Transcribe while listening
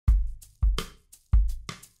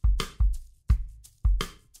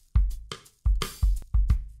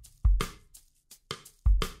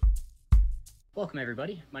Welcome,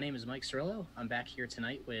 everybody. My name is Mike Cirillo. I'm back here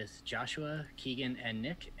tonight with Joshua, Keegan, and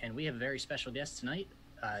Nick, and we have a very special guest tonight,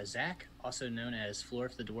 Zach, also known as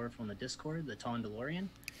Floorf the Dwarf on the Discord, the Tauns.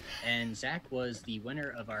 And Zach was the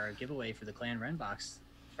winner of our giveaway for the Clan Wren box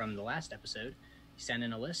from the last episode. He sent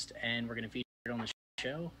in a list, and we're going to feature it on the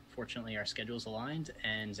show. Fortunately, our schedules aligned,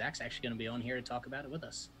 and Zach's actually going to be on here to talk about it with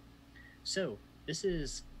us. So, this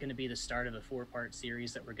is going to be the start of a 4-part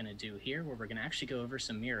series that we're going to do here, where we're going to actually go over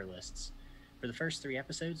some mirror lists. For the first 3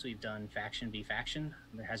 episodes, we've done faction v faction.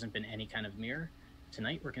 There hasn't been any kind of mirror.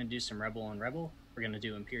 Tonight, we're going to do some Rebel on Rebel. We're going to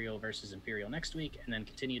do Imperial versus Imperial next week, and then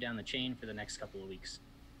continue down the chain for the next couple of weeks.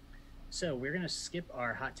 So we're going to skip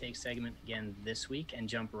our hot take segment again this week and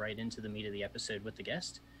jump right into the meat of the episode with the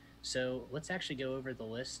guest. So let's actually go over the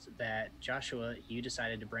list that Joshua, you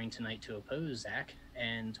decided to bring tonight to oppose Zach.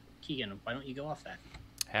 And Keegan, why don't you go off that?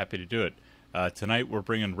 Happy to do it. Tonight we're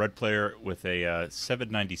bringing Red Player with a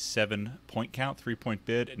 797 point count, 3-point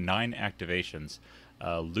bid, 9 activations.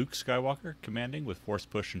 Luke Skywalker commanding with Force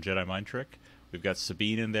Push and Jedi Mind Trick. We've got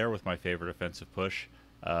Sabine in there with my favorite offensive push,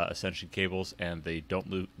 Ascension Cables, and they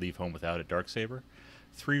don't leave home without it, Darksaber.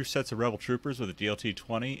 3 sets of Rebel Troopers with a DLT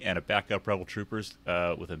 20 and a backup Rebel Troopers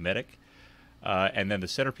with a Medic. And then the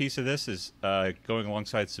centerpiece of this is going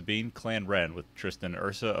alongside Sabine, Clan Wren with Tristan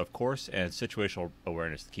Ursa, of course, and situational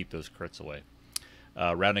awareness to keep those crits away.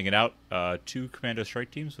 Rounding it out, 2 Commando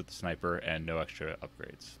Strike Teams with the Sniper and no extra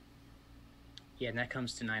upgrades. Yeah, and that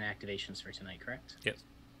comes to 9 activations for tonight, correct? Yes.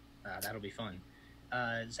 That'll be fun.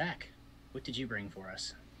 Zach, what did you bring for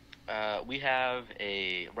us? We have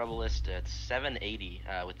a Rebel list at 780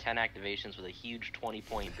 with 10 activations with a huge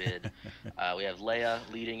 20-point bid. We have Leia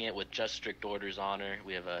leading it with just strict orders on her.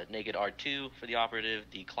 We have a naked R2 for the operative,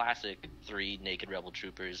 the classic 3 naked Rebel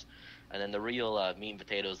Troopers, and then the real meat and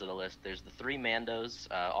potatoes of the list. There's the 3 Mandos,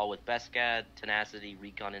 all with Beskad, Tenacity,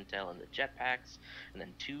 Recon Intel, and the Jetpacks, and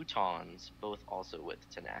then 2 Tauns, both also with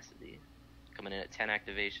Tenacity, coming in at 10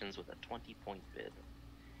 activations with a 20-point bid.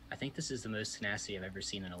 I think this is the most tenacity I've ever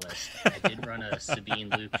seen in a list. I did run a Sabine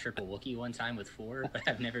Luke triple Wookiee one time with 4, but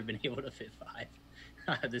I've never been able to fit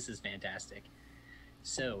 5. This is fantastic.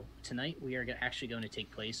 So tonight we are actually going to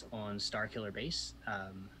take place on Starkiller Base.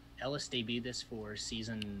 Ellis debuted this for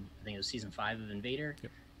season 5 of Invader.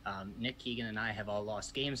 Yep. Nick, Keegan, and I have all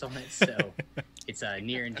lost games on it, so it's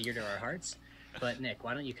near and dear to our hearts. But Nick,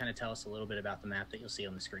 why don't you kind of tell us a little bit about the map that you'll see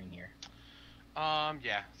on the screen here?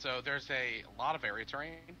 Yeah, so there's a lot of area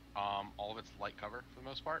terrain. All of it's light cover for the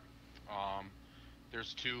most part.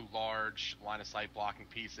 There's 2 large line of sight blocking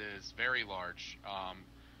pieces, very large,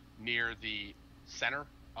 near the center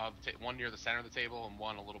of one near the center of the table and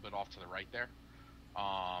one a little bit off to the right there.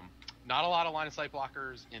 Not a lot of line of sight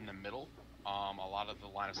blockers in the middle. A lot of the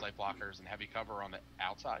line of sight blockers and heavy cover on the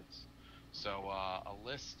outsides. So a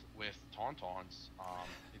list with Tauntauns,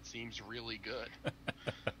 it seems really good.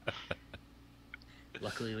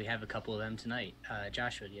 Luckily, we have a couple of them tonight.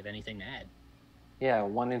 Joshua, do you have anything to add? Yeah,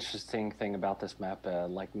 one interesting thing about this map,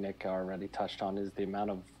 like Nick already touched on, is the amount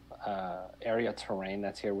of area terrain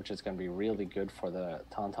that's here, which is going to be really good for the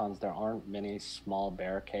Tauntauns. There aren't many small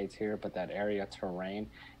barricades here, but that area terrain,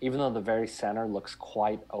 even though the very center looks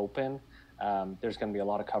quite open, there's going to be a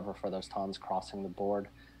lot of cover for those Tauns crossing the board.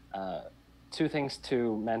 2 things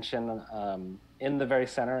to mention. In the very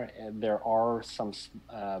center, there are some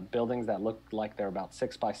buildings that look like they're about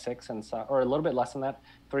 6x6 in size, or a little bit less than that,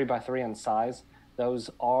 3x3 in size. Those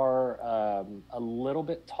are a little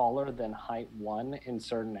bit taller than height 1 in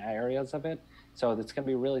certain areas of it. So it's going to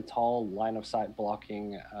be really tall line of sight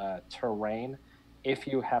blocking terrain. If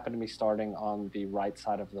you happen to be starting on the right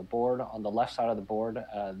side of the board, on the left side of the board,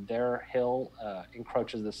 their hill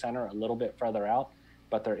encroaches the center a little bit further out,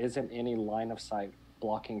 but there isn't any line of sight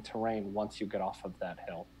blocking terrain once you get off of that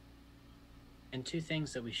hill. And 2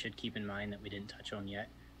 things that we should keep in mind that we didn't touch on yet.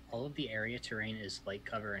 All of the area terrain is light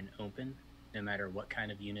cover and open, no matter what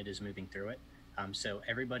kind of unit is moving through it. So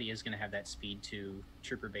everybody is going to have that speed to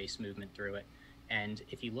trooper-based movement through it. And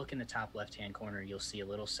if you look in the top left-hand corner, you'll see a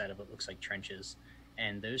little set of what looks like trenches.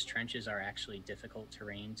 And those trenches are actually difficult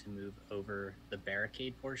terrain to move over the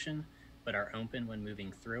barricade portion, but are open when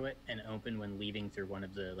moving through it and open when leaving through one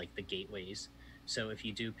of the gateways. So if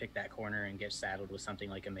you do pick that corner and get saddled with something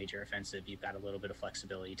like a major offensive, you've got a little bit of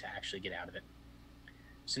flexibility to actually get out of it.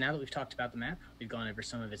 So now that we've talked about the map, we've gone over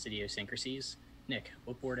some of its idiosyncrasies. Nick,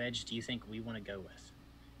 what board edge do you think we want to go with?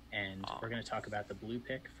 And we're going to talk about the blue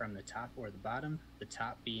pick from the top or the bottom, the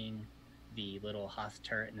top being the little Hoth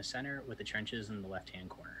turret in the center with the trenches in the left-hand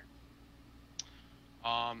corner.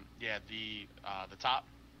 Yeah, the top.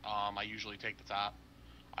 I usually take the top.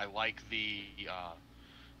 I like the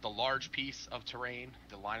the large piece of terrain,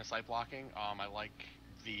 the line of sight blocking, I like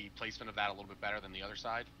the placement of that a little bit better than the other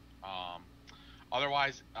side.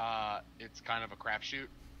 Otherwise, it's kind of a crapshoot,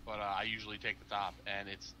 but I usually take the top, and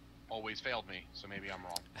it's always failed me, so maybe I'm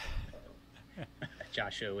wrong.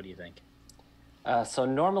 Joshua, what do you think? So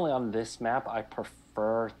normally on this map, I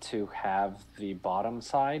prefer to have the bottom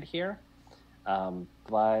side here,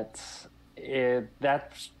 but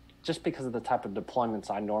that's just because of the type of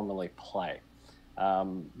deployments I normally play.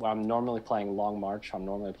 When I'm normally playing Long March, I'm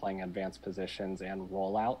normally playing advanced positions and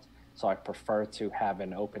rollout, so I prefer to have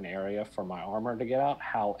an open area for my armor to get out.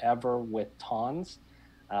 However, with Tauns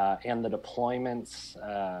and the deployments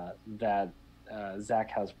that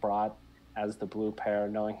Zach has brought as the blue pair,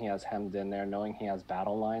 knowing he has hemmed in there, knowing he has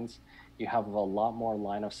battle lines, you have a lot more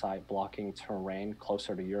line of sight blocking terrain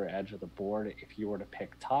closer to your edge of the board if you were to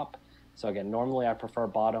pick top. So again, normally I prefer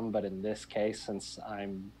bottom, but in this case, since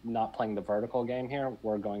I'm not playing the vertical game here,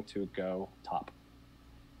 we're going to go top.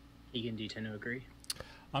 Keegan, do you tend to agree?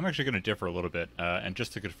 I'm actually going to differ a little bit, and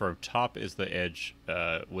just to confirm, top is the edge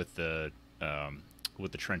with the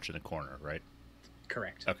trench in the corner, right?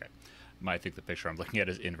 Correct. Okay. I think the picture I'm looking at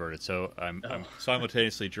is inverted, so I'm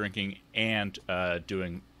simultaneously drinking and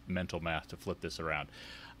doing mental math to flip this around.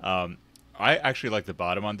 I actually like the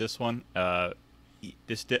bottom on this one.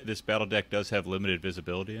 This battle deck does have limited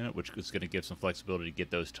visibility in it, which is going to give some flexibility to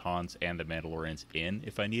get those Tauns and the Mandalorians in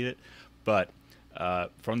if I need it. But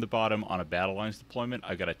from the bottom on a battle lines deployment,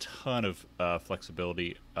 I've got a ton of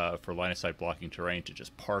flexibility for line of sight blocking terrain to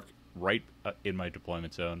just park right in my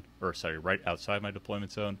deployment zone, right outside my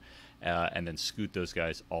deployment zone, and then scoot those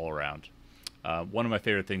guys all around. One of my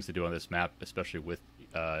favorite things to do on this map, especially with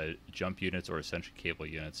jump units or ascension cable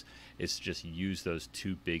units, is to just use those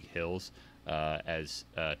two big hills as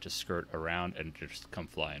to skirt around and just come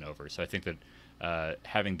flying over. So I think that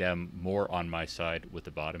having them more on my side with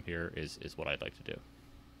the bottom here is what I'd like to do.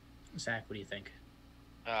 Zach, what do you think?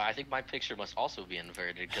 I think my picture must also be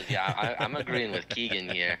inverted because, yeah, I'm agreeing with Keegan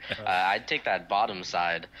here. I'd take that bottom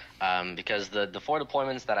side because the 4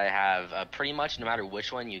 deployments that I have, pretty much no matter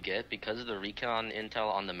which one you get, because of the recon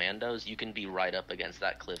intel on the Mandos, you can be right up against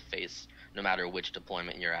that cliff face no matter which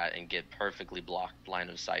deployment you're at and get perfectly blocked line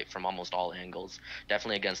of sight from almost all angles.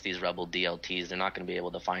 Definitely against these Rebel DLTs, they're not going to be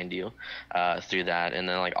able to find you through that. And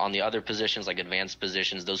then like on the other positions, like advanced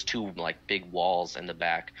positions, those two like big walls in the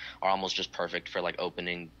back are almost just perfect for like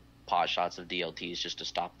opening pot shots of DLTs just to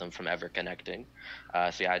stop them from ever connecting.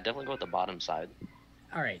 So yeah, I'd definitely go with the bottom side.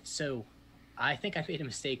 All right, so I think I made a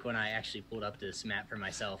mistake when I actually pulled up this map for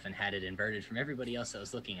myself and had it inverted from everybody else that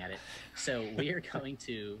was looking at it. So we are going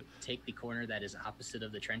to take the corner that is opposite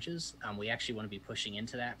of the trenches. We actually want to be pushing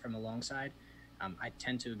into that from alongside. I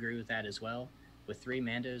tend to agree with that as well. With 3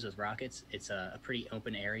 Mandos with rockets, it's a pretty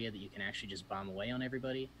open area that you can actually just bomb away on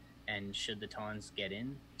everybody. And should the Tauns get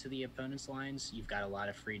in to the opponent's lines, you've got a lot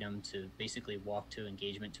of freedom to basically walk to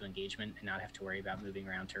engagement and not have to worry about moving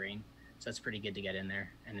around terrain. So that's pretty good to get in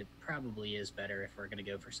there, and it probably is better if we're going to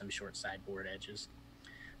go for some short sideboard edges.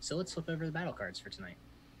 So let's flip over the battle cards for tonight.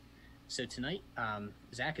 So tonight,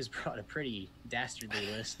 Zach has brought a pretty dastardly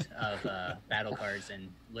list of battle cards, and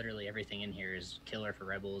literally everything in here is killer for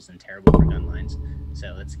rebels and terrible for gun lines.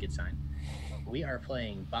 So that's a good sign. We are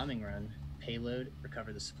playing Bombing Run, Payload,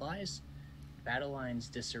 Recover the Supplies, Battle Lines,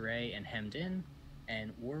 Disarray, and Hemmed In,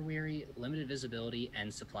 and War Weary, Limited Visibility,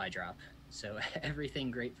 and Supply Drop. So everything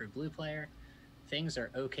great for blue player. Things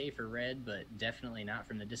are okay for red, but definitely not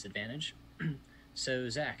from the disadvantage. So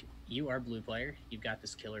Zach, you are blue player. You've got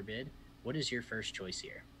this killer bid. What is your first choice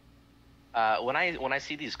here? When I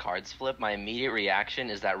see these cards flip, my immediate reaction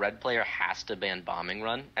is that red player has to ban Bombing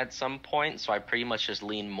Run at some point, so I pretty much just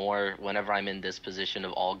lean more whenever I'm in this position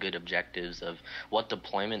of all good objectives of what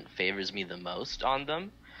deployment favors me the most on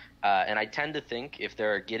them. And I tend to think if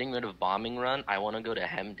they're getting rid of Bombing Run, I want to go to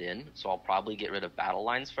Hemmed In, so I'll probably get rid of Battle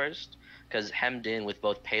Lines first, because Hemmed In with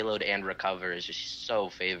both Payload and Recover is just so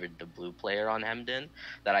favored the blue player on Hemmed In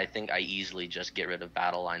that I think I easily just get rid of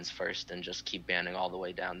Battle Lines first and just keep banning all the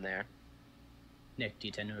way down there. Nick, do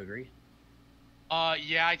you tend to agree?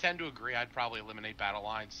 Yeah, I tend to agree. I'd probably eliminate Battle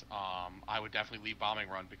Lines. I would definitely leave Bombing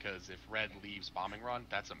Run, because if red leaves Bombing Run,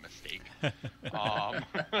 that's a mistake.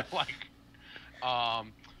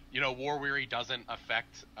 You know, War Weary doesn't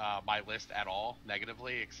affect my list at all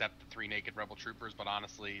negatively, except the 3 naked Rebel Troopers, but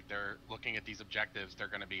honestly, they're looking at these objectives, they're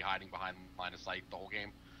going to be hiding behind line of sight the whole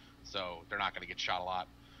game, so they're not going to get shot a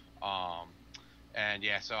lot. And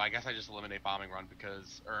yeah, so I guess I just eliminate Bombing Run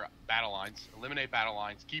or Battle Lines, eliminate Battle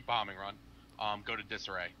Lines, keep Bombing Run, go to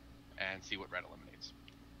Disarray, and see what red eliminates.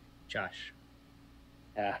 Josh?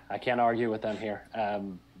 Yeah, I can't argue with them here.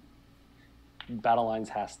 battle lines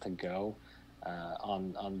has to go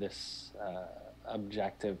on this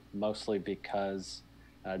objective, mostly because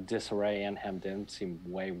Disarray and Hemmed In seem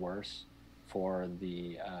way worse for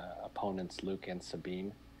the opponents, Luke and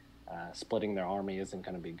Sabine. Splitting their army isn't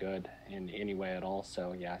going to be good in any way at all.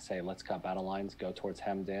 So yeah, I say let's cut battle lines, go towards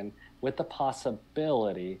Hemmed In, with the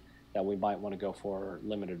possibility that we might want to go for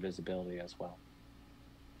limited visibility as well.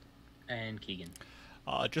 And Keegan.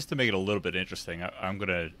 Just to make it a little bit interesting, I'm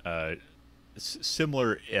going to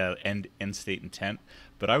similar end state intent,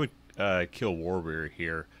 but I would kill War Weary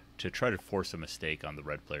here to try to force a mistake on the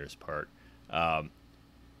red player's part.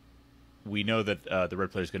 We know that the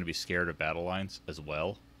red player is going to be scared of battle lines as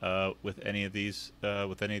well with any of these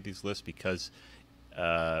lists, because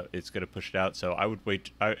it's going to push it out. So I would wait,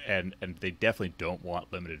 and they definitely don't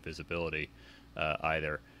want limited visibility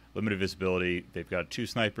either. Limited visibility. They've got 2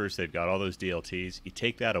 snipers. They've got all those DLTs. You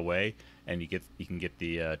take that away, and you can get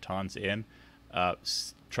the Tauns in.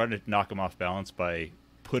 Trying to knock them off balance by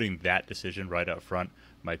putting that decision right up front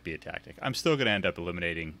might be a tactic. I'm still going to end up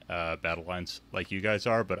eliminating battle lines like you guys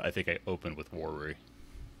are, but I think I open with War Weary.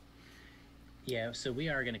 Yeah, so we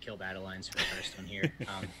are going to kill battle lines for the first one here.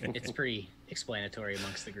 It's pretty explanatory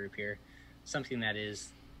amongst the group here. Something that is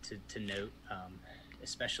to note,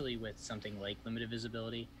 especially with something like limited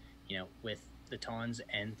visibility, you know, with the Tauns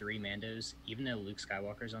and 3 Mandos, even though Luke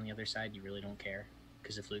Skywalker's on the other side, you really don't care.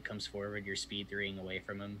 Because if Luke comes forward, you're speed 3ing away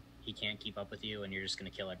from him. He can't keep up with you, and you're just going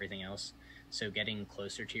to kill everything else. So getting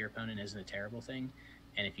closer to your opponent isn't a terrible thing.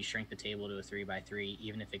 And if you shrink the table to a 3x3,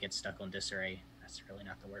 even if it gets stuck on disarray, that's really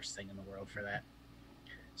not the worst thing in the world for that.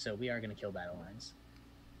 So we are going to kill battle lines.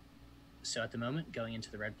 So at the moment, going into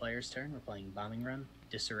the red player's turn, we're playing Bombing Run,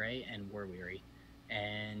 Disarray, and War Weary.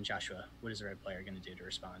 And Joshua, what is the red player going to do to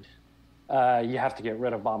respond? You have to get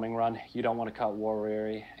rid of Bombing Run. You don't want to cut War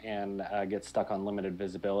Weary and get stuck on limited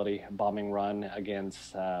visibility. Bombing Run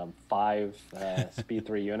against 5 speed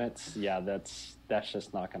 3 units, yeah, that's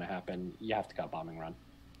just not going to happen. You have to cut Bombing Run.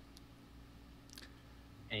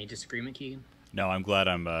 Any disagreement, Keegan? No, I'm glad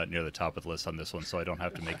I'm near the top of the list on this one, so I don't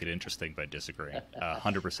have to make it interesting by disagreeing.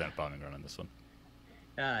 100% Bombing Run on this one.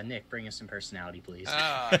 Nick, bring us some personality, please.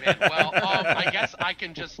 Man. Well, I guess I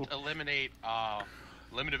can just eliminate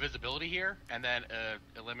limited visibility here, and then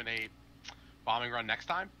eliminate Bombing Run next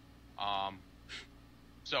time.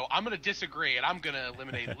 So I'm going to disagree, and I'm going to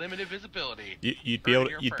eliminate limited visibility. You'd be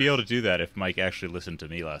able to do that if Mike actually listened to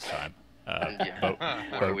me last time.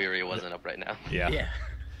 War Weary wasn't up right now. Yeah.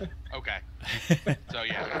 Okay. So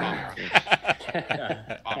yeah,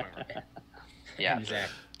 Bombing Run. Yeah.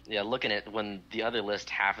 Exactly. Yeah, looking at when the other list,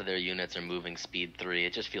 half of their units are moving speed 3,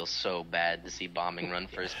 it just feels so bad to see Bombing Run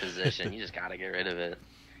first position. You just gotta get rid of it.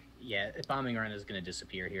 Yeah, Bombing Run is going to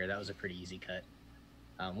disappear here. That was a pretty easy cut.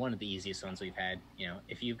 One of the easiest ones we've had. You know,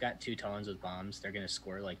 if you've got 2 Tauns with bombs, they're going to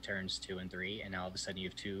score like turns 2 and 3, and now all of a sudden you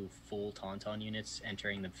have 2 full Tauntaun units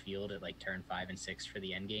entering the field at like turn 5 and 6 for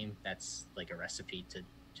the end game. That's like a recipe to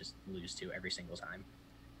just lose to every single time.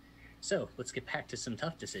 So let's get back to some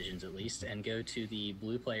tough decisions at least, and go to the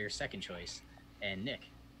blue player's second choice. And Nick,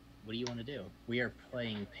 what do you want to do? We are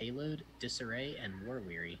playing Payload, Disarray, and War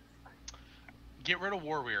Weary. Get rid of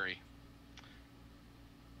War Weary.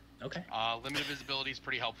 Okay. Limited visibility is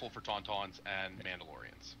pretty helpful for Tauntauns and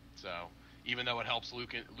Mandalorians. So even though it helps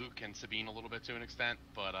Luke and Sabine a little bit to an extent,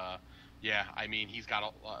 but yeah, I mean he's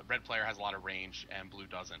got red player has a lot of range and blue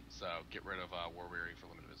doesn't. So get rid of War Weary for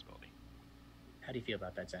limited visibility. How do you feel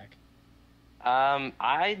about that, Zach? I'm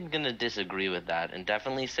gonna disagree with that and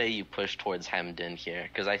definitely say you push towards Hemmed In here,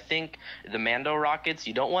 because I think the Mando rockets,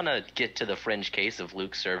 you don't want to get to the fringe case of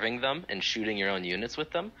Luke serving them and shooting your own units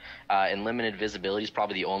with them, and limited visibility is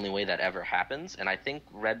probably the only way that ever happens. And I think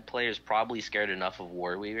red players probably scared enough of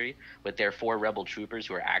War Weary with their 4 rebel troopers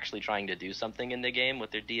who are actually trying to do something in the game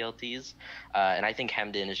with their DLTs, and I think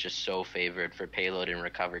Hemmed In is just so favored for payload and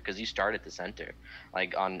recover, because you start at the center.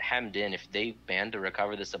 Like on Hemmed In, if they ban to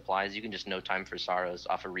recover the supplies, you can just no time for sorrows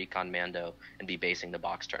off a recon Mando and be basing the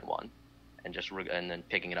box turn 1 and just and then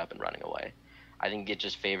picking it up and running away. I think it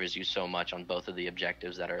just favors you so much on both of the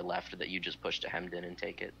objectives that are left that you just push to Hemmed In and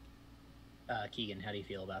take it. Keegan, how do you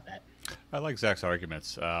feel about that? I like Zach's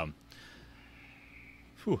arguments. That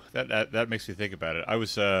makes me think about it. I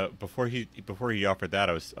was before he offered that,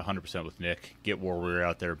 I was 100% with Nick. Get War Weary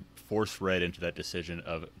out there, force red into that decision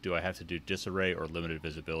of do I have to do disarray or limited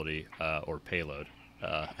visibility or payload.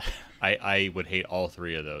 I would hate all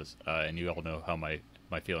 3 of those, and you all know how my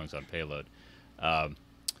feelings on payload. I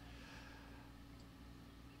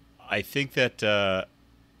think that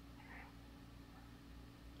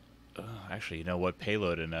actually, you know what?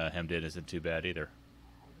 Payload and Hemmed In isn't too bad either.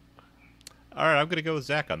 All right, I'm going to go with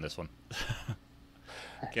Zach on this one.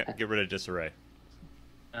 Get rid of disarray.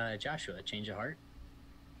 Joshua, change of heart.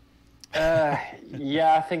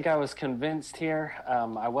 Yeah, I think I was convinced here.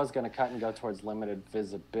 I was going to cut and go towards limited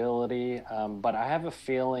visibility, but I have a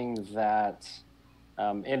feeling that,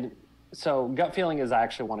 so gut feeling is I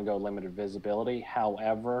actually want to go limited visibility.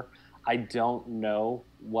 However, I don't know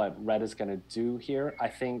what red is going to do here. I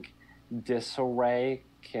think disarray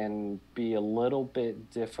can be a little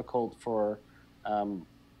bit difficult for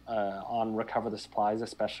on recover the supplies,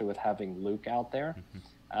 especially with having Luke out there.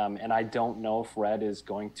 And I don't know if red is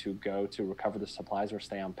going to go to recover the supplies or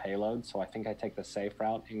stay on payload. So I think I take the safe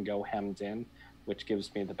route and go hemmed in, which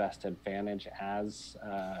gives me the best advantage as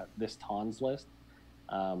this Tauns list.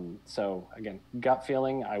 So again, gut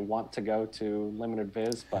feeling, I want to go to limited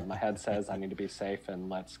viz, but my head says I need to be safe and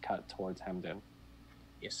let's cut towards hemmed in.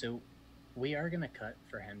 Yeah, so we are going to cut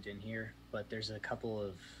for hemmed in here, but there's a couple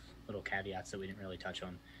of little caveats that we didn't really touch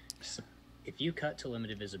on. So if you cut to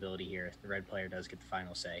limited visibility here, the red player does get the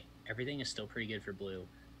final say. Everything is still pretty good for blue,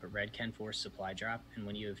 but red can force supply drop, and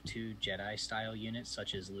when you have two Jedi-style units,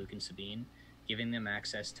 such as Luke and Sabine, giving them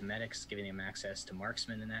access to medics, giving them access to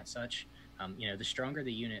marksmen and that such, the stronger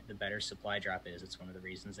the unit, the better supply drop is. It's one of the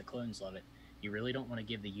reasons that clones love it. You really don't want to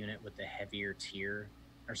give the unit with the heavier tier,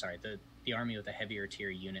 the army with the heavier tier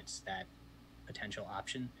units that potential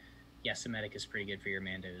option. Yes, the medic is pretty good for your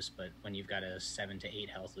Mandos, but when you've got a 7 to 8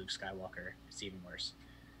 health Luke Skywalker, it's even worse.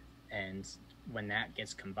 And when that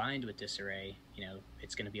gets combined with disarray,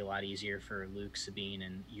 it's going to be a lot easier for Luke, Sabine,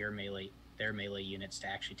 and their melee units to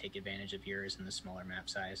actually take advantage of yours in the smaller map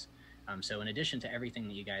size. So in addition to everything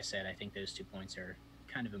that you guys said, I think those 2 points are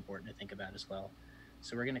kind of important to think about as well.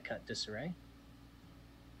 So we're going to cut disarray.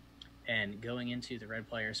 And going into the red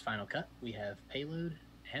player's final cut, we have payload,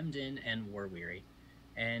 hemmed in, and war weary.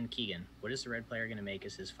 And Keegan, what is the red player going to make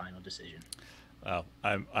as his final decision?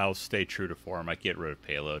 I'll stay true to form. I get rid of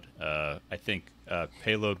payload. I think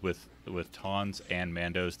payload with Tauns and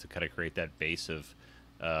Mandos to kind of create that base of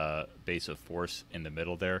force in the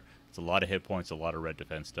middle there. It's a lot of hit points, a lot of red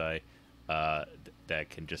defense die that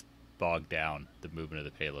can just bog down the movement of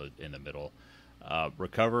the payload in the middle.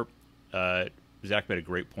 Recover. Zach made a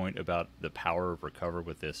great point about the power of recover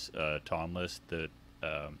with this Taun list.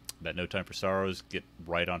 That No Time for Sorrows, get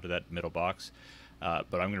right onto that middle box.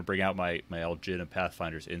 But I'm going to bring out my Elgin and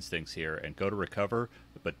Pathfinder's instincts here and go to recover,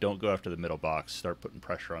 but don't go after the middle box. Start putting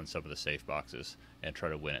pressure on some of the safe boxes and try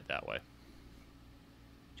to win it that way.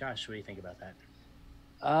 Josh, what do you think about that?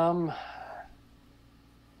 I'm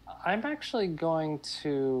actually going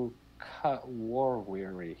to cut War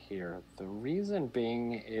Weary here. The reason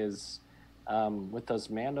being is with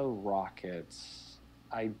those Mando rockets,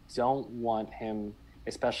 I don't want him,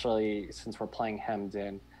 especially since we're playing hemmed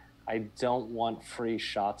in, I don't want free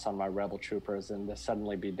shots on my Rebel troopers and to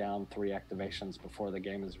suddenly be down 3 activations before the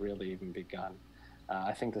game has really even begun.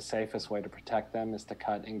 I think the safest way to protect them is to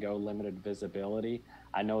cut and go limited visibility.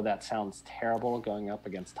 I know that sounds terrible going up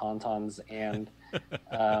against Tauntauns and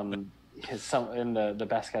the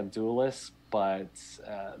Beskar duelists, but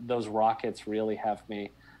those rockets really have me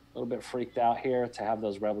a little bit freaked out here to have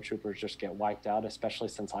those Rebel troopers just get wiped out, especially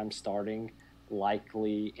since I'm starting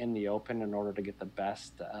likely in the open in order to get the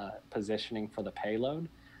best positioning for the payload.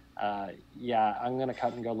 Yeah, I'm going to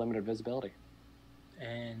cut and go limited visibility.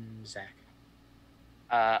 And Zach?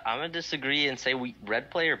 I'm going to disagree and say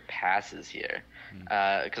red player passes here.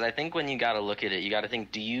 Because I think when you got to look at it, you got to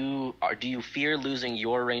think, do you fear losing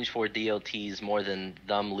your range 4 DLTs more than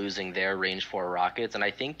them losing their range 4 rockets? And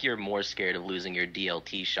I think you're more scared of losing your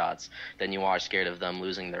DLT shots than you are scared of them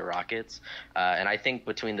losing their rockets. And I think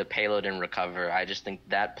between the payload and recover, I just think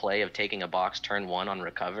that play of taking a box turn 1 on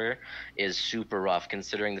recover is super rough,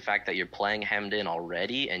 considering the fact that you're playing hemmed in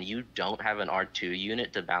already and you don't have an R2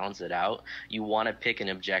 unit to balance it out. You want to pick an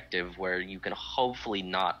objective where you can hopefully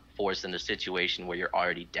not force in a situation where you're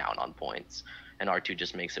already down on points, and R2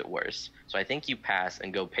 just makes it worse. So I think you pass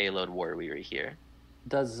and go payload War Weary here.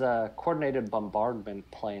 Does coordinated bombardment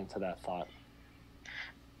play into that thought?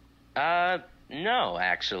 No,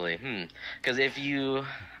 actually. Because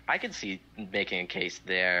I could see making a case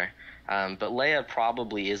there. But Leia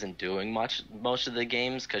probably isn't doing much most of the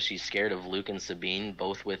games because she's scared of Luke and Sabine,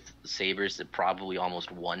 both with sabers that probably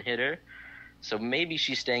almost one-hit her. So maybe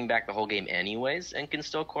she's staying back the whole game anyways and can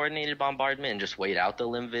still coordinated bombardment and just wait out the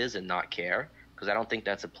limb viz and not care. Because I don't think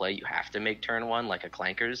that's a play you have to make turn 1 like a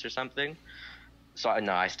Clankers or something. So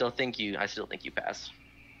no, I still think you pass.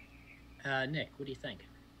 Nick, what do you think?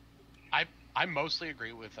 I mostly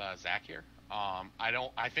agree with Zach here.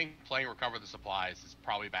 I think playing recover the supplies is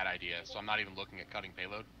probably a bad idea, so I'm not even looking at cutting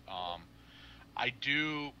payload.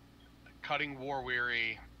 Cutting War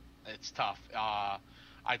Weary, it's tough.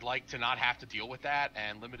 I'd like to not have to deal with that,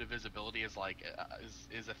 and limited visibility is like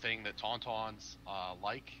is a thing that Tauntauns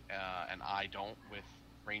and I don't with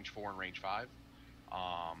range 4 and range 5.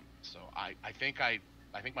 So I think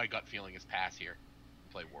my gut feeling is pass here.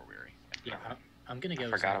 Play War Weary. Yeah, I'm gonna go. I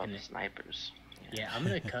with forgot Zach about and the Nick. snipers. Yeah, I'm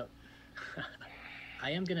gonna cut.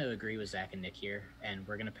 I am gonna agree with Zach and Nick here, and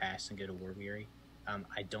we're gonna pass and go to War Weary.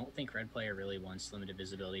 I don't think red player really wants limited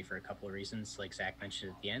visibility for a couple of reasons. Like Zach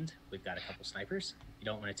mentioned at the end, we've got a couple snipers. You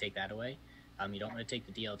don't want to take that away. You don't want to take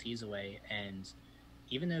the DLTs away, and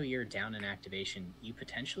even though you're down in activation, you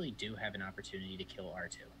potentially do have an opportunity to kill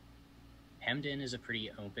R2. Hemmed in is a pretty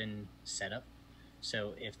open setup,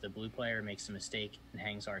 so if the blue player makes a mistake and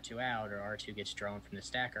hangs R2 out, or R2 gets drawn from the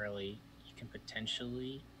stack early, you can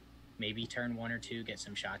potentially maybe turn 1 or 2, get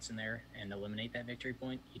some shots in there and eliminate that victory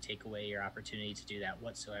point. You take away your opportunity to do that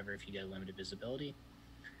whatsoever if you go limited visibility,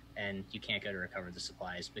 and you can't go to recover the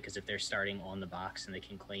supplies, because if they're starting on the box and they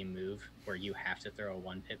can claim move where you have to throw a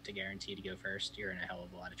 1 pip to guarantee to go first, you're in a hell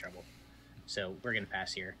of a lot of trouble. So we're going to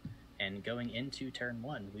pass here. And going into turn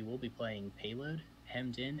 1, we will be playing Payload,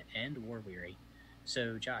 Hemmed In, and War Weary.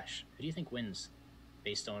 So Josh, who do you think wins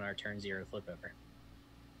based on our turn 0 flip over?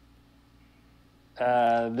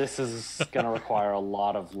 This is going to require a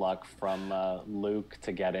lot of luck from Luke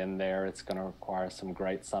to get in there. It's going to require some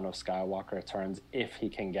great Son of Skywalker turns if he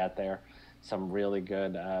can get there. Some really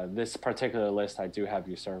good. This particular list, I do have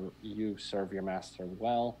you serve your master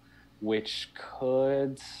well, which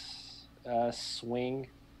could swing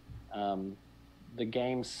the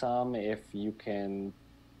game some if you can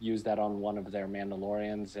use that on one of their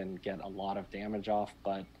Mandalorians and get a lot of damage off,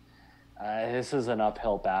 but this is an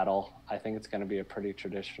uphill battle. I think it's going to be a pretty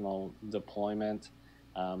traditional deployment.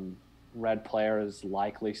 Red player is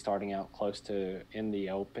likely starting out close to in the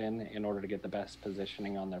open in order to get the best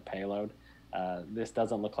positioning on their payload. This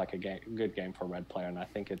doesn't look like a good game for red player, and I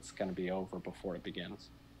think it's going to be over before it begins.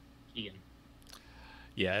 Keegan.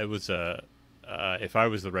 Yeah, it was if I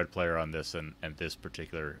was the red player on this and this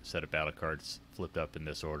particular set of battle cards flipped up in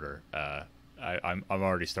this order, I'm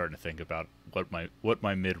already starting to think about what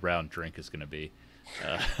my mid-round drink is going to be.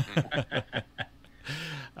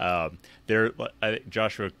 I think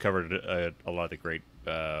Joshua covered a lot of the great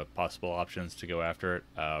possible options to go after it,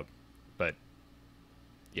 but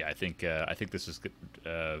yeah, I think this is good.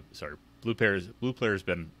 Blue player's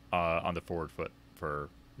been on the forward foot for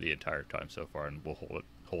the entire time so far, and we'll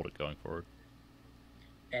hold it going forward.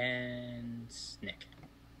 And Nick,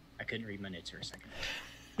 I couldn't read my notes for a second.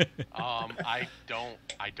 I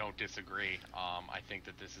don't disagree. I think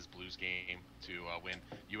that this is Blue's game to win.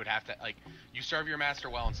 You would have to you serve your master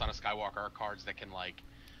well, and Son of Skywalker are cards that can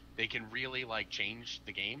they can really change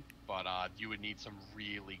the game, but you would need some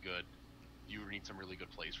really good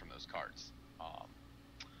plays from those cards.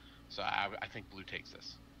 So I think Blue takes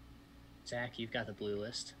this. Zach, you've got the blue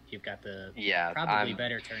list. You've got the I'm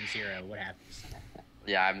better turn 0. What happens?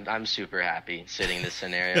 Yeah, I'm super happy sitting this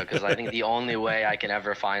scenario, because I think the only way I can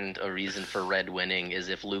ever find a reason for red winning is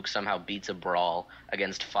if Luke somehow beats a brawl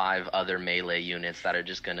against 5 other melee units that are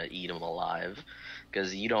just gonna eat him alive.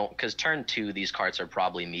 Because turn 2, these cards are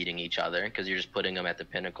probably meeting each other, because you're just putting them at the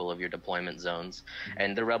pinnacle of your deployment zones,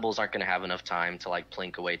 and the rebels aren't gonna have enough time to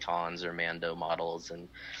plink away Tauns or Mando models, and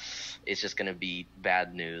it's just gonna be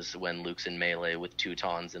bad news when Luke's in melee with 2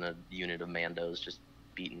 Tauns and a unit of Mandos just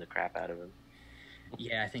beating the crap out of him.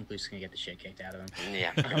 Yeah, I think Luke's going to get the shit kicked out of him.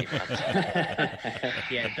 Yeah, pretty much.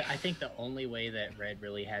 Yeah, I think the only way that Red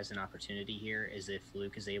really has an opportunity here is if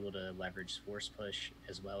Luke is able to leverage Force Push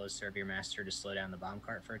as well as serve your master to slow down the bomb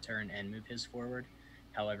cart for a turn and move his forward.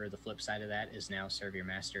 However, the flip side of that is now serve your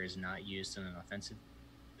master is not used in an offensive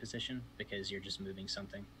position because you're just moving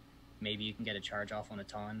something. Maybe you can get a charge off on a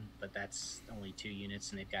Taun, but that's only 2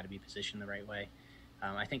 units and they've got to be positioned the right way.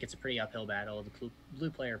 I think it's a pretty uphill battle. The blue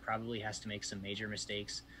player probably has to make some major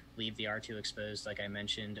mistakes, leave the R2 exposed, like I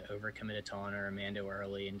mentioned, overcommit a Taun or a Mando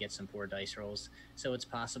early and get some poor dice rolls. So it's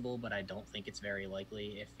possible, but I don't think it's very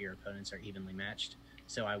likely if your opponents are evenly matched.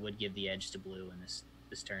 So I would give the edge to blue in this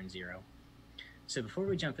turn 0. So before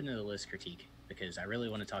we jump into the list critique, because I really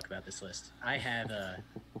want to talk about this list, I have a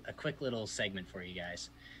quick little segment for you guys.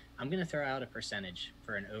 I'm going to throw out a percentage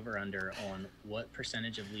for an over-under on what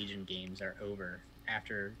percentage of Legion games are over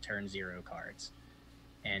after turn 0 cards,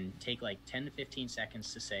 and take 10 to 15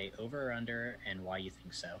 seconds to say over or under and why you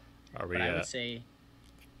think so. Are we? I would say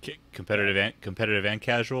competitive and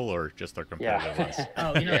casual, or just our competitive ones?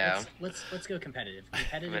 Oh, Yeah. let's go competitive.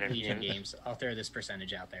 Competitive Legion games. I'll throw this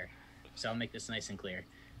percentage out there, so I'll make this nice and clear.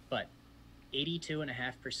 But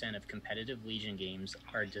 82.5% of competitive Legion games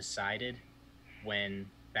are decided when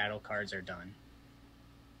battle cards are done.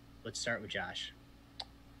 Let's start with Josh.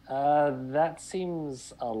 That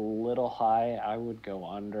seems a little high. I would go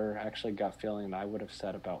under. Actually, gut feeling I would have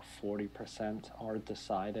said about 40% are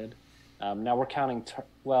decided. Now we're counting.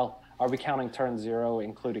 Are we counting turn 0,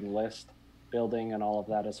 including list building and all of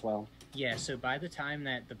that as well? Yeah. So by the time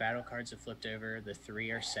that the battle cards have flipped over, the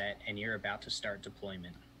 3 are set, and you're about to start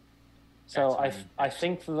deployment. So I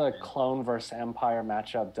think the clone versus Empire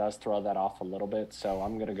matchup does throw that off a little bit. So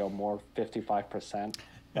I'm going to go more 55%.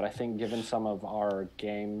 But I think given some of our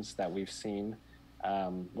games that we've seen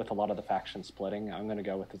with a lot of the faction splitting, I'm going to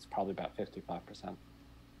go with it's probably about 55%.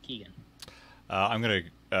 Keegan. I'm going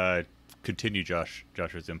to continue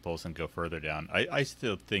Joshua's impulse and go further down. I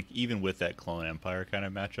still think, even with that Clone Empire kind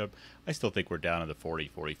of matchup, I still think we're down in the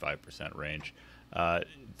 40-45% range.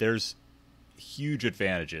 There's huge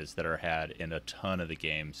advantages that are had in a ton of the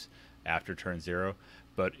games after turn 0.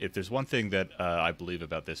 But if there's one thing that I believe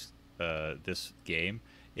about this game,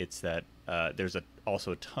 it's that there's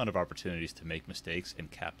also a ton of opportunities to make mistakes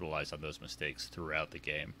and capitalize on those mistakes throughout the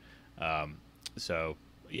game. So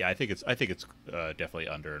yeah, I think it's definitely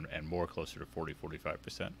under and more closer to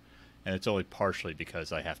 40-45%. And it's only partially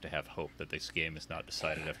because I have to have hope that this game is not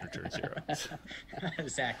decided after turn 0.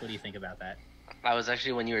 Zach, what do you think about that? I was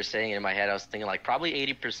actually, when you were saying it in my head, I was thinking like probably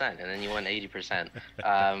 80%, and then you went 80%.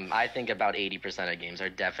 I think about 80% of games are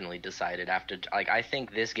definitely decided after. Like, I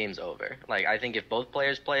think this game's over. Like, I think if both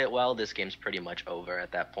players play it well, this game's pretty much over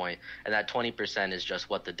at that point, and that 20% is just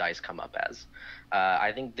what the dice come up as.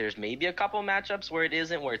 I think there's maybe a couple matchups where it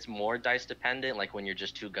isn't, where it's more dice dependent, like when you're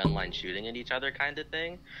just two gunline shooting at each other kind of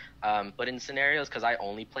thing. But in scenarios, because I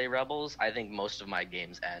only play Rebels, I think most of my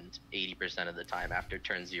games end 80% of the time after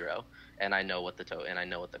turn 0. And I know what the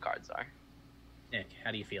cards are. Nick,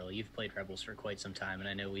 how do you feel? You've played Rebels for quite some time, and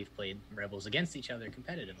I know we've played Rebels against each other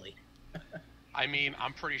competitively. I mean,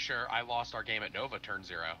 I'm pretty sure I lost our game at Nova turn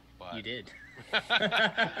 0. But... You did. No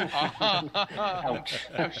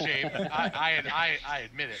shame. I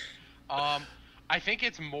admit it. I think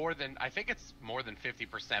it's more than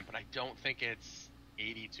 50%, but I don't think it's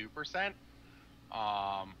 82%.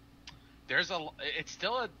 It's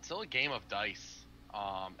still a game of dice.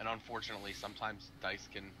 And unfortunately, sometimes dice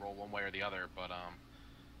can roll one way or the other. But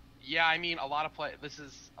yeah, I mean, a lot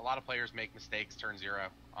of players make mistakes turn 0.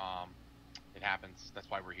 It happens. That's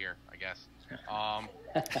why we're here, I guess.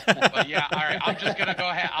 But yeah, all right. I'm just gonna go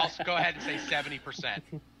ahead. I'll go ahead and say 70%.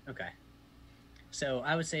 Okay. So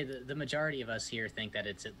I would say the majority of us here think that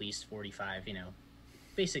it's at least 45. You know,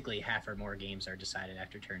 basically half or more games are decided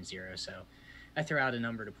after turn 0. So I throw out a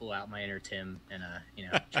number to pull out my inner Tim and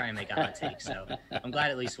try and make a hot take. So I'm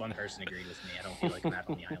glad at least one person agreed with me. I don't feel like I'm out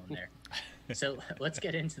on the island there. So let's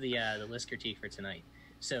get into the list critique for tonight.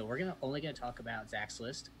 So we're only gonna talk about Zach's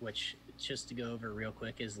list, which, just to go over real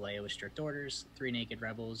quick, is Leia with strict orders, 3 naked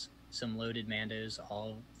rebels, some loaded Mandos.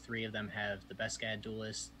 All 3 of them have the Beskad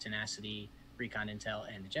duelist, tenacity, recon intel,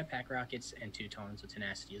 and the jetpack rockets, and 2 Tauns with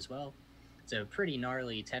tenacity as well. So pretty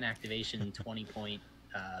gnarly 10 activation, 20 point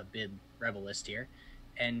bid rebel list here.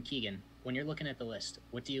 And Keegan, when you're looking at the list,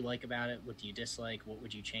 what do you like about it? What do you dislike? What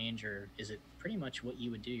would you change? Or is it pretty much what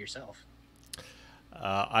you would do yourself?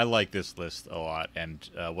 I like this list a lot, and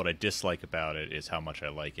what I dislike about it is how much I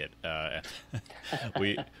like it.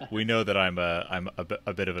 We know that I'm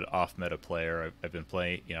a bit of an off meta player. I've been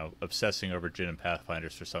playing, obsessing over Jin and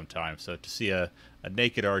Pathfinders for some time. So to see a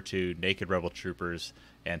naked R2, naked Rebel Troopers,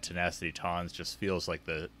 and tenacity Tauns just feels like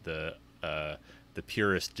the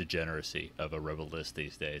purest degeneracy of a Rebel list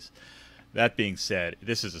these days. That being said,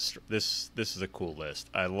 this is a cool list.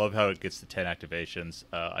 I love how it gets to 10 activations.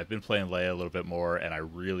 I've been playing Leia a little bit more, and I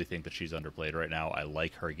really think that she's underplayed right now. I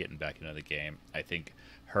like her getting back into the game. I think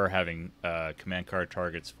her having command card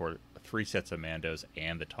targets for 3 sets of Mandos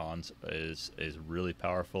and the Tauns is really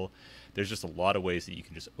powerful. There's just a lot of ways that you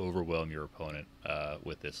can just overwhelm your opponent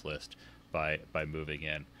with this list by moving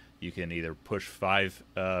in. You can either push 5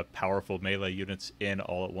 powerful melee units in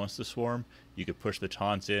all at once to swarm. You could push the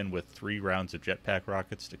Tauns in with 3 rounds of jetpack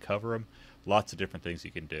rockets to cover them. Lots of different things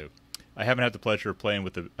you can do. I haven't had the pleasure of playing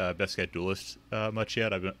with the Beskad duelist much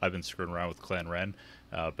yet. I've been screwing around with Clan Wren,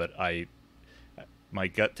 but my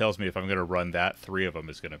gut tells me if I'm going to run that, 3 of them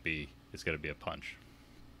is going to be a punch.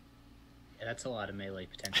 Yeah, that's a lot of melee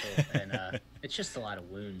potential, and it's just a lot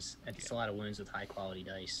of wounds. It's a lot of wounds with high quality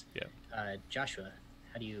dice. Yeah. Joshua,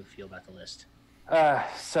 how do you feel about the list?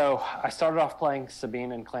 So I started off playing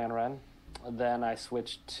Sabine and Clan Wren. Then I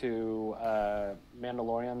switched to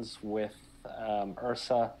Mandalorians with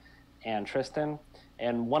Ursa and Tristan.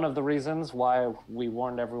 And one of the reasons why we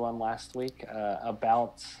warned everyone last week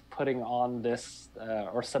about putting on this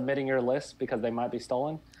or submitting your list because they might be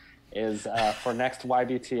stolen is for next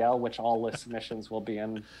YBTL, which all list submissions will be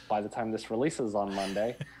in by the time this releases on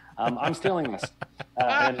Monday. I'm stealing this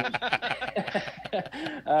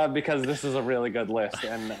because this is a really good list.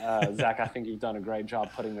 And Zach, I think you've done a great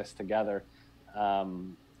job putting this together.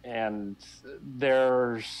 And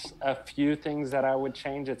there's a few things that I would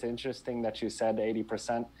change. It's interesting that you said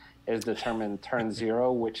 80% is determined turn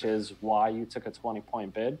 0, which is why you took a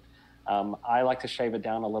 20-point bid. I like to shave it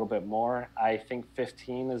down a little bit more. I think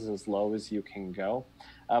 15 is as low as you can go.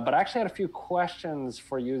 But I actually had a few questions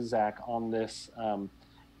for you, Zach, on this.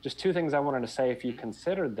 Just two things I wanted to say if you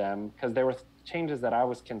considered them, because there were changes that I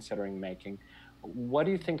was considering making. What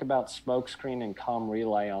do you think about smokescreen and comm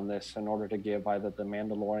relay on this in order to give either the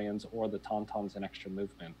Mandalorians or the Tauntauns an extra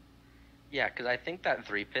movement? Yeah, because I think that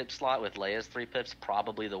 3-pip slot with Leia's 3-pip's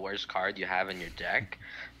probably the worst card you have in your deck.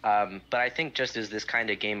 But I think just as this kind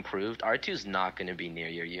of game proved, R2's not going to be near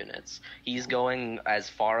your units. He's going as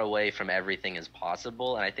far away from everything as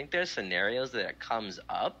possible, and I think there's scenarios that it comes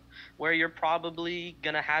up where you're probably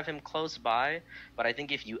going to have him close by. But I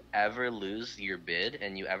think if you ever lose your bid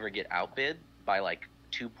and you ever get outbid by like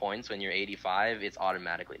 2 points when you're 85, it's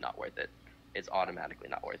automatically not worth it. It's automatically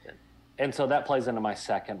not worth it. And so that plays into my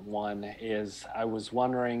second one. Is I was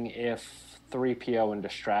wondering if 3PO and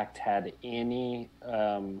Distract had any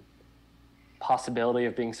possibility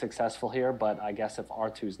of being successful here, but I guess if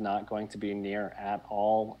R2's not going to be near at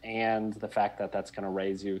all, and the fact that that's going to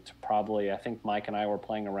raise you to probably, I think Mike and I were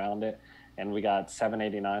playing around it, and we got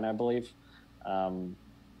 789, I believe.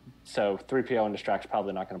 So 3PO and Distract's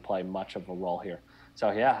probably not going to play much of a role here.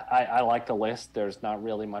 So yeah, I like the list. There's not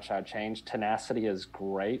really much I'd change. Tenacity is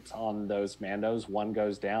great on those Mandos. One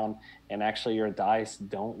goes down, and actually your dice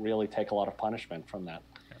don't really take a lot of punishment from that.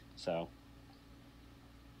 So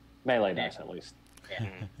melee dice, at least. Yeah.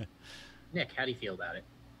 Nick, how do you feel about it?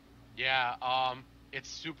 Yeah, it's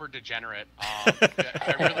super degenerate.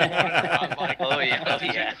 I really wanted to run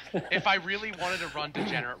like, if I really wanted to run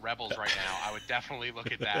degenerate rebels right now, I would definitely look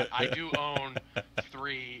at that. I do own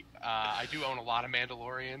 3. I do own a lot of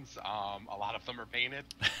Mandalorians. A lot of them are painted.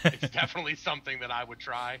 It's definitely something that I would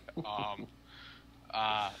try.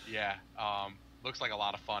 Looks like a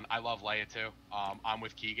lot of fun. I love Leia too. I'm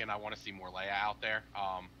with Keegan. I want to see more Leia out there.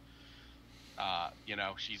 You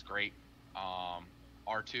know, she's great.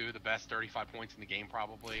 R2, the best 35 points in the game,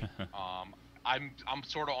 probably. I'm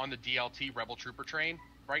sort of on the DLT Rebel Trooper train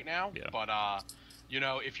right now, but you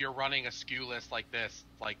know, if you're running a skew list like this,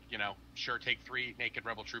 like, you know, sure, take 3 naked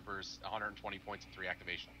Rebel Troopers, 120 points and 3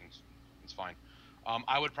 activations. It's fine.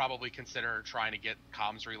 I would probably consider trying to get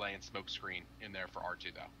comms relay and smokescreen in there for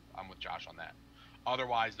R2 though. I'm with Josh on that.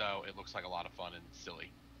 Otherwise though, it looks like a lot of fun and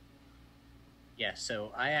silly. Yeah,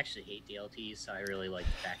 so I actually hate DLTs, so I really like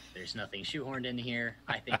the fact that there's nothing shoehorned in here.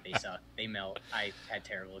 I think they suck. They melt. I had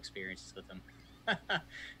terrible experiences with them.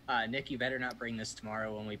 Nick, you better not bring this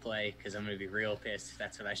tomorrow when we play, because I'm going to be real pissed if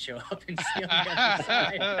that's what I show up and see on the other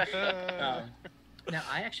side. Now,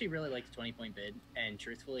 I actually really like the 20-point bid, and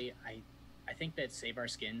truthfully, I think that Save Our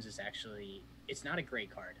Skins is actually, it's not a great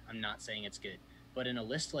card. I'm not saying it's good. But in a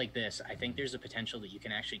list like this, I think there's a potential that you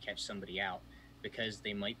can actually catch somebody out, because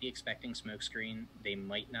they might be expecting smokescreen. They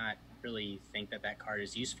might not really think that that card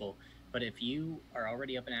is useful. But if you are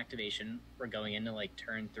already up in activation, we're going into like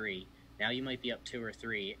turn 3, now you might be up 2 or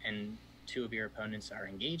 3, and 2 of your opponents are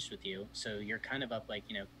engaged with you. So you're kind of up like,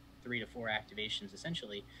 you know, 3 to 4 activations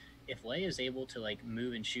essentially. If Leia is able to like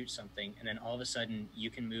move and shoot something, and then all of a sudden you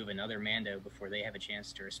can move another Mando before they have a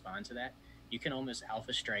chance to respond to that, you can almost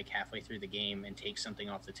alpha strike halfway through the game and take something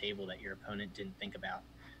off the table that your opponent didn't think about.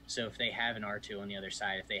 So if they have an R2 on the other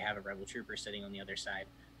side, if they have a Rebel Trooper sitting on the other side,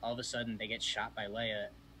 all of a sudden they get shot by Leia,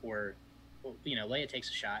 or, you know, Leia takes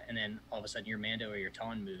a shot, and then all of a sudden your Mando or your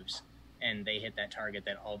Taun moves, and they hit that target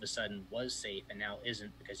that all of a sudden was safe and now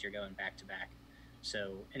isn't, because you're going back to back.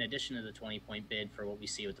 So in addition to the 20-point bid for what we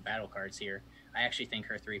see with the battle cards here, I actually think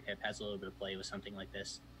her 3-pip has a little bit of play with something like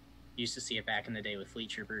this. Used to see it back in the day with Fleet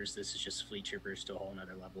Troopers. This is just Fleet Troopers to a whole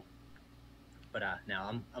nother level. But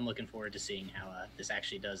now I'm looking forward to seeing how this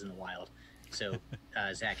actually does in the wild. So,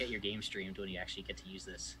 Zach, get your game streamed when you actually get to use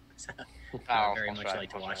this. I very much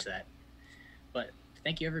like to watch that. But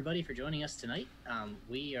thank you, everybody, for joining us tonight.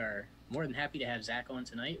 We are more than happy to have Zach on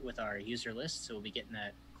tonight with our user list, so we'll be getting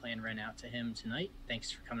that Clan Wren out to him tonight. Thanks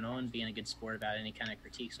for coming on, being a good sport about any kind of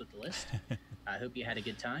critiques with the list. I hope you had a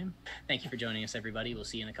good time. Thank you for joining us, everybody. We'll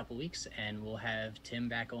see you in a couple weeks, and we'll have Tim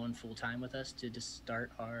back on full-time with us to just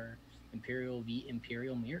start our Imperial v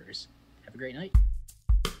Imperial mirrors. Have a great night.